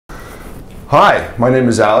Hi, my name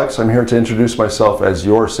is Alex. I'm here to introduce myself as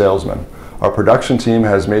your salesman. Our production team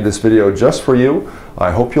has made this video just for you.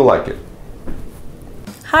 I hope you'll like it.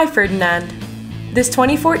 Hi Ferdinand. This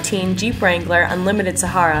 2014 Jeep Wrangler Unlimited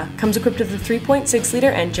Sahara comes equipped with a 3.6-liter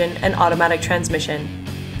engine and automatic transmission,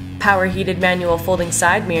 power-heated manual folding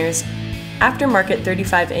side mirrors, aftermarket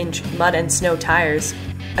 35-inch mud and snow tires,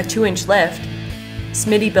 a 2-inch lift,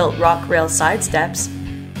 Smitty-built rock rail side steps,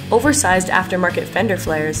 oversized aftermarket fender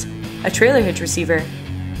flares, a trailer hitch receiver,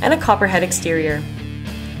 and a copperhead exterior.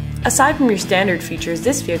 Aside from your standard features,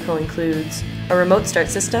 this vehicle includes a remote start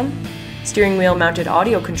system, steering wheel mounted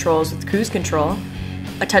audio controls with cruise control,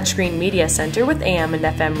 a touchscreen media center with AM and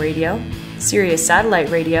FM radio, Sirius satellite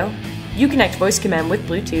radio, Uconnect voice command with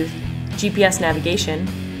Bluetooth, GPS navigation,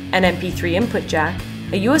 an MP3 input jack,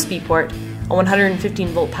 a USB port, a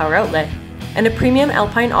 115-volt power outlet, and a premium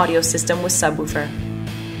Alpine audio system with subwoofer.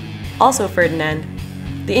 Also Ferdinand,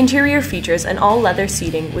 the interior features an all-leather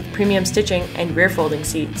seating with premium stitching and rear folding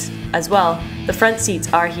seats. As well, the front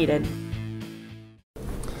seats are heated.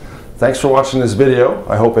 Thanks for watching this video.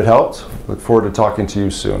 I hope it helped. Look forward to talking to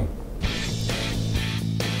you soon.